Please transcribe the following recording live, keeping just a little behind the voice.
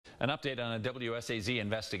An update on a WSAZ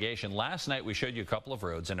investigation. Last night we showed you a couple of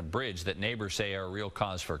roads and a bridge that neighbors say are a real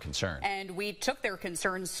cause for concern. And we took their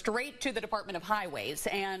concerns straight to the Department of Highways,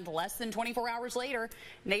 and less than 24 hours later,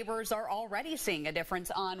 neighbors are already seeing a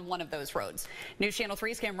difference on one of those roads. News Channel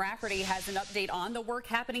 3's Cam Rafferty has an update on the work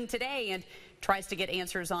happening today and tries to get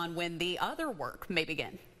answers on when the other work may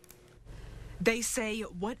begin. They say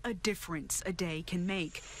what a difference a day can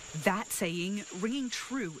make. That saying ringing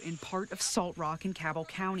true in part of Salt Rock in Cabell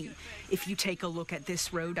County. If you take a look at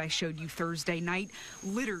this road I showed you Thursday night,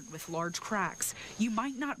 littered with large cracks, you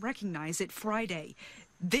might not recognize it Friday.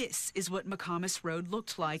 This is what McComas Road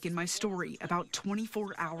looked like in my story about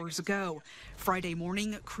 24 hours ago. Friday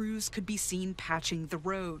morning, crews could be seen patching the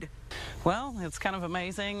road. Well, it's kind of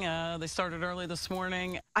amazing. They started early this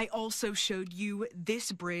morning. I also showed you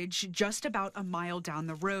this bridge just about a mile down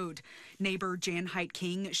the road. Neighbor Jan Height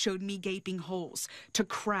King showed me gaping holes to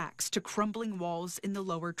cracks to crumbling walls in the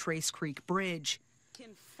lower Trace Creek Bridge.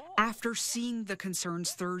 After seeing the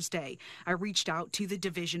concerns Thursday, I reached out to the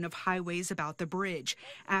Division of Highways about the bridge,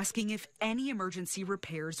 asking if any emergency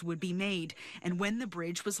repairs would be made and when the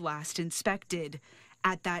bridge was last inspected.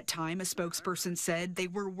 At that time, a spokesperson said they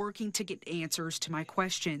were working to get answers to my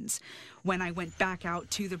questions. When I went back out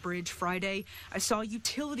to the bridge Friday, I saw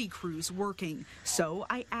utility crews working, so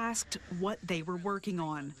I asked what they were working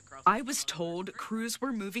on. I was told crews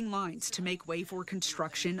were moving lines to make way for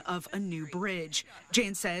construction of a new bridge.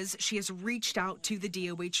 Jan says she has reached out to the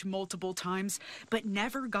DOH multiple times, but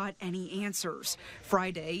never got any answers.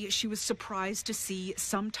 Friday, she was surprised to see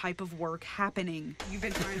some type of work happening. You've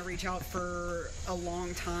been trying to reach out for a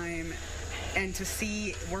long time, and to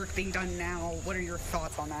see work being done now, what are your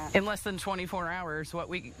thoughts on that? In less than 24 hours, what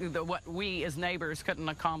we as neighbors couldn't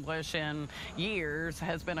accomplish in years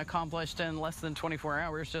has been accomplished in less than 24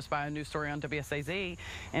 hours just by a news story on WSAZ.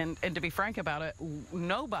 And to be frank about it,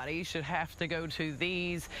 nobody should have to go to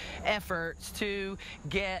these efforts to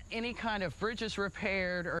get any kind of bridges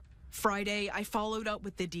repaired or Friday, I followed up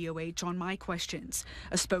with the DOH on my questions.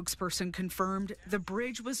 A spokesperson confirmed the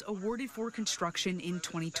bridge was awarded for construction in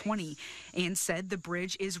 2020 and said the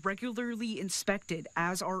bridge is regularly inspected,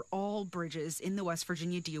 as are all bridges in the West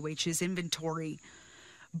Virginia DOH's inventory.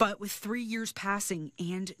 But with 3 years passing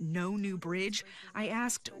and no new bridge, I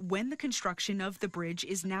asked when the construction of the bridge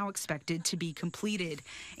is now expected to be completed,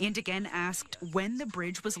 and again asked when the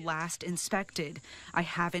bridge was last inspected. I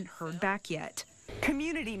haven't heard back yet.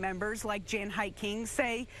 Community members like Jan Height King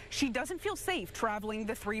say she doesn't feel safe traveling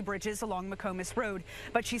the 3 bridges along McComas Road,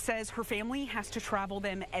 but she says her family has to travel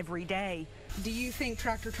them every day. Do you think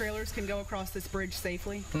tractor trailers can go across this bridge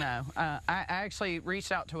safely? No. I actually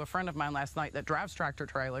reached out to a friend of mine last night that drives tractor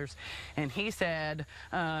trailers, and he said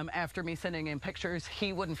after me sending him pictures,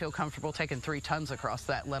 he wouldn't feel comfortable taking 3 tons across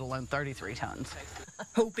that, let alone 33 tons.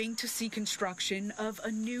 Hoping to see construction of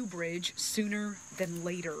a new bridge sooner than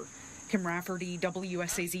later. Cam Rafferty,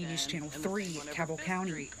 WSAZ News Channel 3, Cabell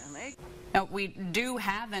County. Now, we do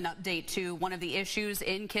have an update to one of the issues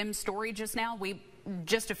in Kim's story just now. We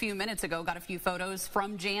just a few minutes ago got a few photos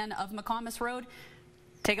from Jan of McComas Road.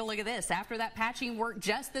 Take a look at this. After that patching work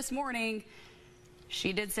just this morning,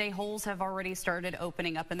 she did say holes have already started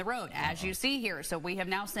opening up in the road, as you see here. So we have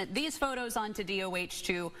now sent these photos on to DOH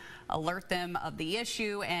to alert them of the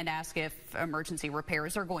issue and ask if emergency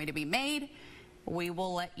repairs are going to be made. We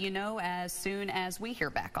will let you know as soon as we hear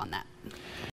back on that.